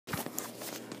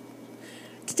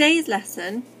today's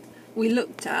lesson, we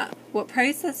looked at what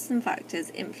processes and factors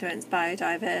influence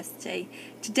biodiversity.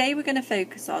 Today we're going to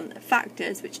focus on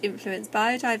factors which influence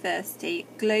biodiversity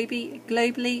globally,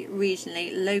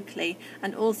 regionally, locally,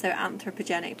 and also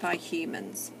anthropogenic by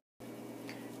humans.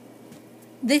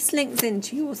 This links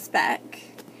into your spec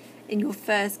in your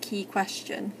first key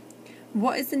question.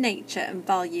 What is the nature and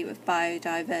value of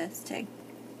biodiversity?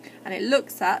 And it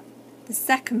looks at the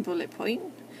second bullet point.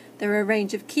 There are a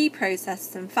range of key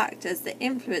processes and factors that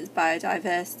influence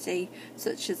biodiversity,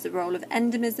 such as the role of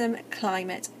endemism,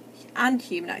 climate, and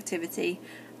human activity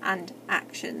and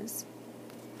actions.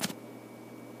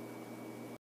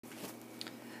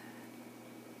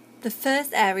 The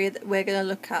first area that we're going to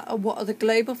look at are what are the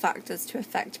global factors to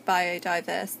affect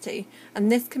biodiversity,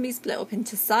 and this can be split up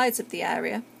into size of the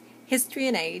area, history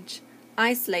and age,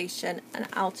 isolation, and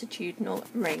altitudinal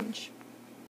range.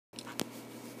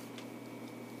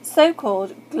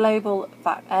 So-called global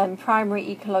primary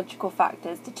ecological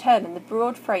factors determine the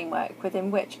broad framework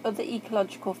within which other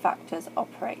ecological factors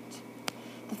operate.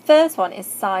 The first one is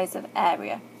size of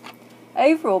area.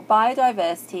 Overall,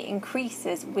 biodiversity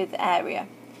increases with area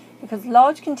because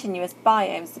large continuous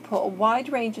biomes support a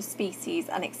wide range of species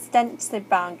and extensive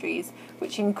boundaries,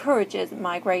 which encourages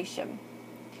migration.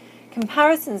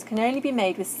 Comparisons can only be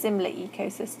made with similar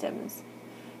ecosystems.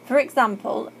 For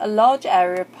example, a large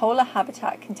area of polar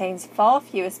habitat contains far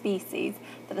fewer species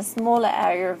than a smaller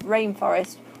area of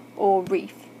rainforest or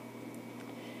reef.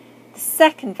 The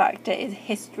second factor is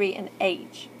history and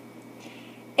age.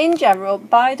 In general,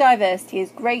 biodiversity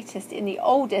is greatest in the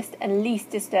oldest and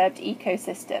least disturbed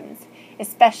ecosystems,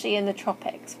 especially in the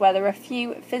tropics, where there are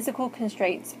few physical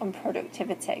constraints on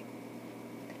productivity.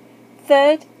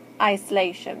 Third,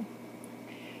 isolation.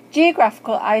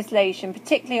 Geographical isolation,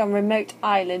 particularly on remote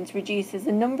islands, reduces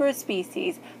the number of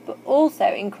species but also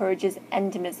encourages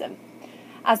endemism,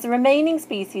 as the remaining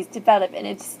species develop in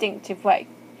a distinctive way,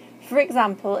 for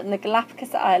example in the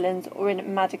Galapagos Islands or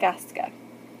in Madagascar.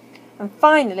 And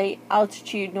finally,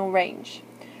 altitudinal range.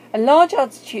 A large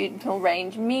altitudinal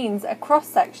range means a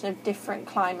cross-section of different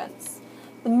climates.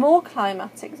 The more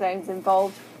climatic zones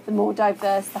involved, the more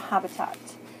diverse the habitat.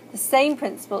 The same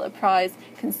principle applies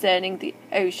concerning the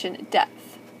ocean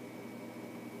depth.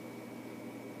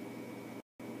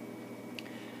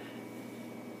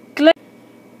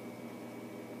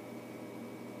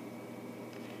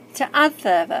 To add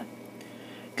further,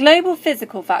 global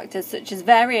physical factors such as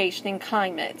variation in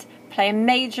climate play a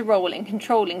major role in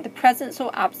controlling the presence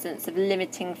or absence of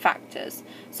limiting factors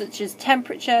such as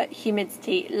temperature,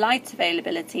 humidity, light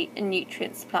availability, and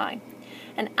nutrient supply.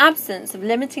 An absence of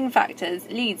limiting factors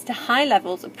leads to high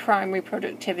levels of primary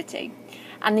productivity,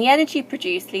 and the energy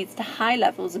produced leads to high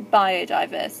levels of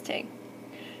biodiversity.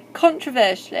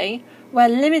 Controversially, where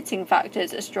limiting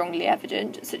factors are strongly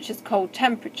evident, such as cold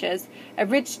temperatures,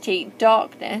 aridity,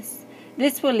 darkness,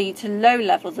 this will lead to low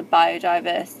levels of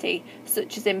biodiversity,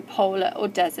 such as in polar or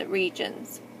desert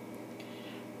regions.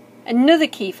 Another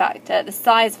key factor, the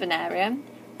size of an area.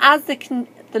 As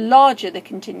the larger the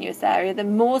continuous area, the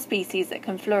more species that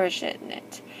can flourish in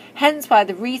it. Hence why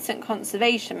the recent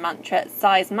conservation mantra,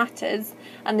 size matters,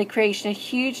 and the creation of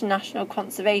huge national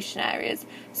conservation areas,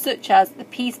 such as the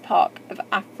Peace Park of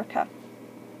Africa.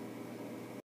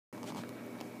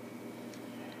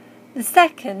 The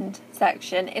second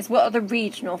section is what are the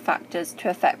regional factors to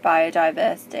affect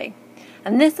biodiversity,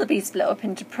 and this will be split up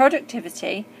into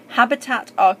productivity,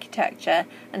 habitat architecture,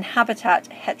 and habitat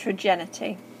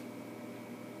heterogeneity.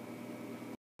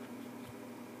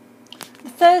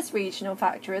 The first regional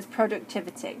factor is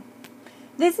productivity.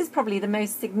 This is probably the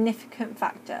most significant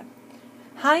factor.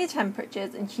 Higher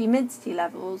temperatures and humidity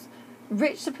levels,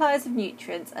 rich supplies of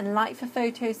nutrients and light for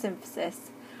photosynthesis,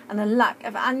 and a lack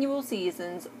of annual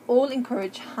seasons all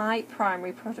encourage high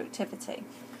primary productivity,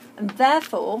 and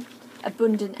therefore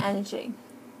abundant energy.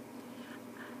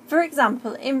 For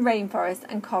example, in rainforests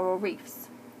and coral reefs.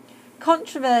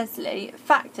 Controversially,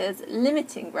 factors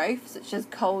limiting growth, such as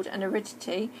cold and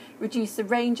aridity, reduce the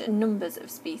range and numbers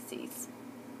of species.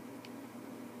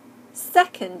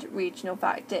 Second regional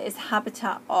factor is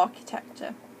habitat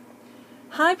architecture.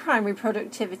 High primary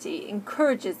productivity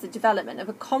encourages the development of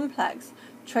a complex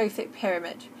trophic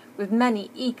pyramid with many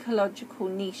ecological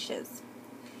niches.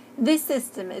 This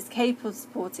system is capable of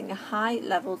supporting high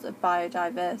levels of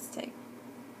biodiversity.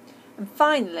 And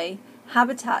finally,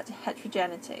 habitat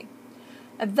heterogeneity.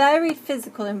 A varied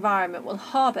physical environment will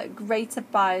harbour greater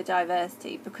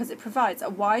biodiversity because it provides a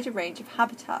wider range of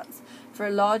habitats for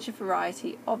a larger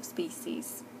variety of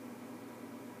species.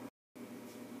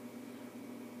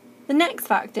 The next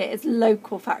factor is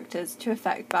local factors to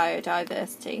affect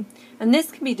biodiversity, and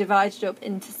this can be divided up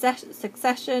into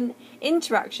succession,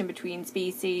 interaction between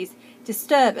species,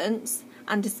 disturbance,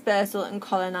 and dispersal and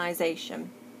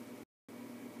colonisation.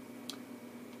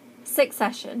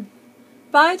 Succession.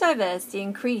 Biodiversity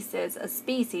increases as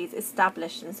species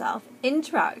establish themselves,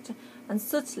 interact, and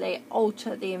subtly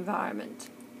alter the environment.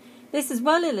 This is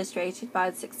well illustrated by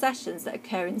the successions that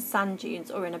occur in sand dunes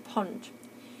or in a pond.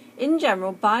 In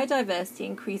general, biodiversity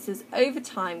increases over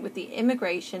time with the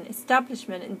immigration,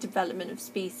 establishment and development of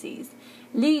species,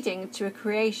 leading to a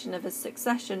creation of a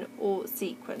succession or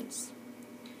sequence.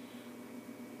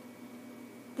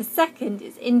 The second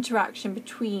is interaction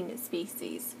between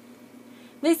species.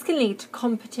 This can lead to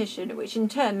competition, which in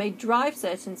turn may drive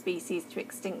certain species to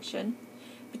extinction,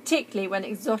 particularly when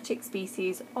exotic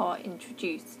species are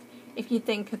introduced, if you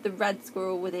think of the red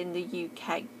squirrel within the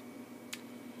UK.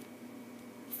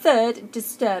 Third,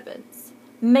 disturbance.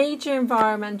 Major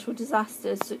environmental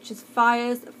disasters such as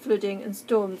fires, flooding and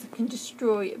storms can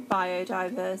destroy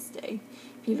biodiversity,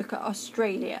 if you look at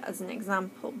Australia as an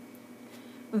example.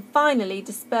 And finally,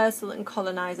 dispersal and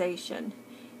colonisation.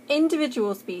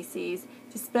 Individual species,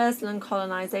 dispersal and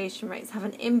colonisation rates have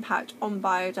an impact on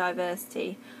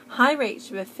biodiversity. High rates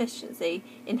of efficiency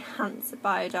enhance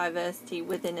biodiversity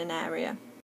within an area.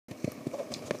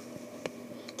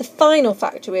 The final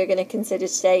factor we are going to consider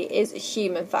today is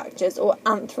human factors or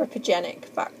anthropogenic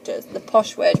factors, the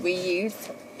posh word we use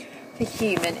for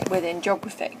human within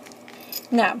geography.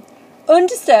 Now,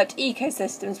 undisturbed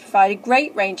ecosystems provide a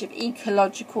great range of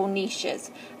ecological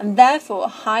niches and therefore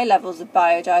high levels of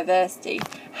biodiversity.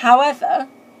 However,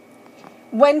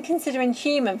 when considering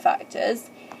human factors,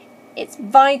 it's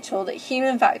vital that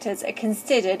human factors are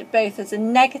considered both as a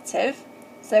negative,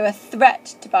 so a threat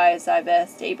to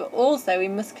biodiversity, but also we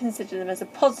must consider them as a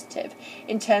positive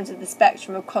in terms of the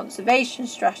spectrum of conservation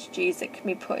strategies that can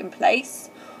be put in place,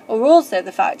 or also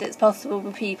the fact that it's possible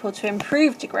for people to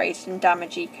improve degraded and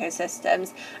damaged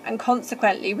ecosystems and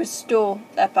consequently restore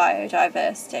their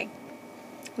biodiversity.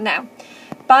 Now,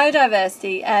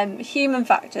 biodiversity, human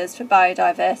factors for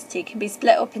biodiversity can be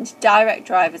split up into direct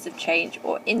drivers of change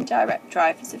or indirect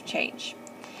drivers of change.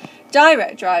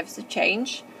 Direct drivers of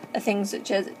change are things such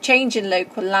as change in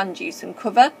local land use and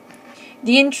cover,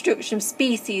 the introduction of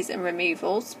species and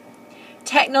removals,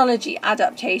 technology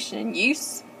adaptation and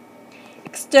use,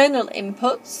 external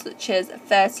inputs such as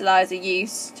fertiliser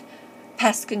use,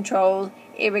 pest control,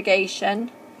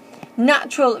 irrigation,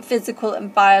 natural, physical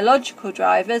and biological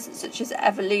drivers such as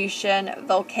evolution,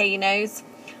 volcanoes,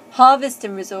 harvest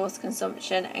and resource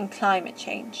consumption and climate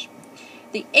change.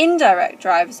 The indirect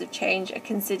drivers of change are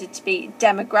considered to be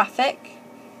demographic,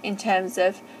 in terms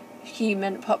of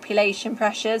human population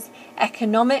pressures,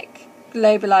 economic,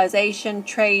 globalisation,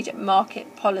 trade,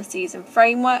 market policies and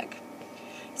framework,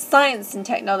 science and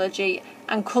technology,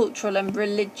 and cultural and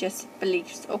religious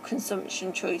beliefs or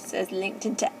consumption choices linked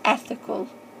into ethical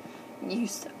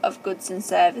use of goods and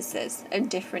services in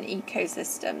different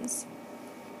ecosystems.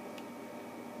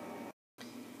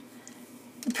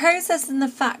 The process and the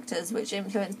factors which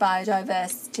influence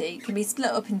biodiversity can be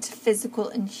split up into physical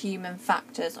and human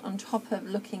factors on top of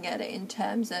looking at it in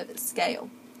terms of scale.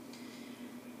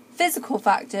 Physical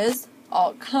factors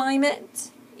are climate,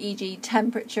 e.g.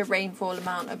 temperature, rainfall,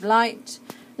 amount of light,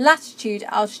 latitude,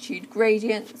 altitude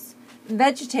gradients,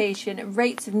 vegetation,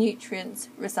 rates of nutrients,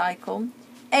 recycle,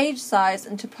 age, size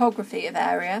and topography of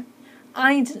area,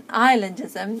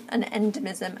 islandism and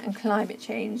endemism and climate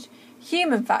change.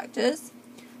 Human factors: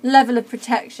 level of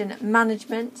protection,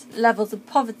 management, levels of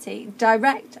poverty,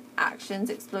 direct actions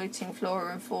exploiting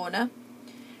flora and fauna,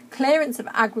 clearance of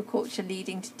agriculture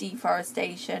leading to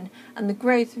deforestation, and the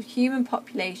growth of human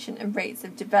population and rates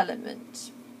of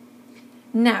development.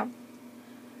 Now,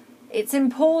 it's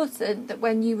important that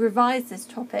when you revise this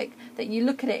topic that you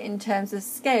look at it in terms of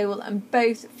scale and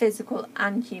both physical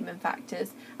and human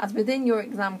factors, as within your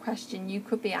exam question you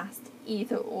could be asked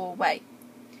either or way.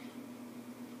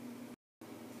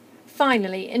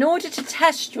 Finally, in order to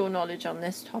test your knowledge on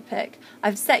this topic,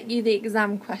 I've set you the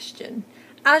exam question.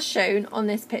 As shown on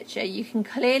this picture, you can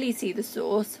clearly see the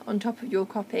source on top of your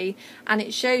copy and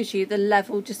it shows you the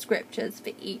level descriptors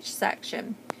for each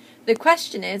section. The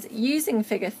question is, using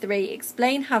figure 3,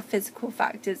 explain how physical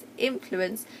factors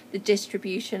influence the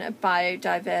distribution of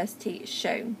biodiversity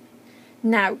shown.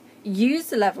 Now, use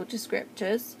the level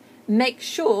descriptors. Make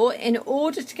sure, in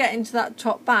order to get into that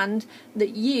top band,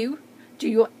 that you do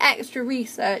your extra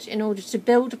research in order to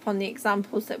build upon the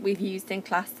examples that we've used in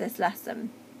class this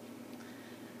lesson.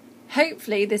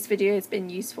 Hopefully this video has been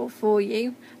useful for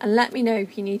you, and let me know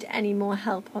if you need any more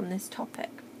help on this topic.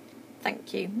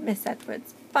 Thank you, Miss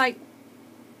Edwards. Bye.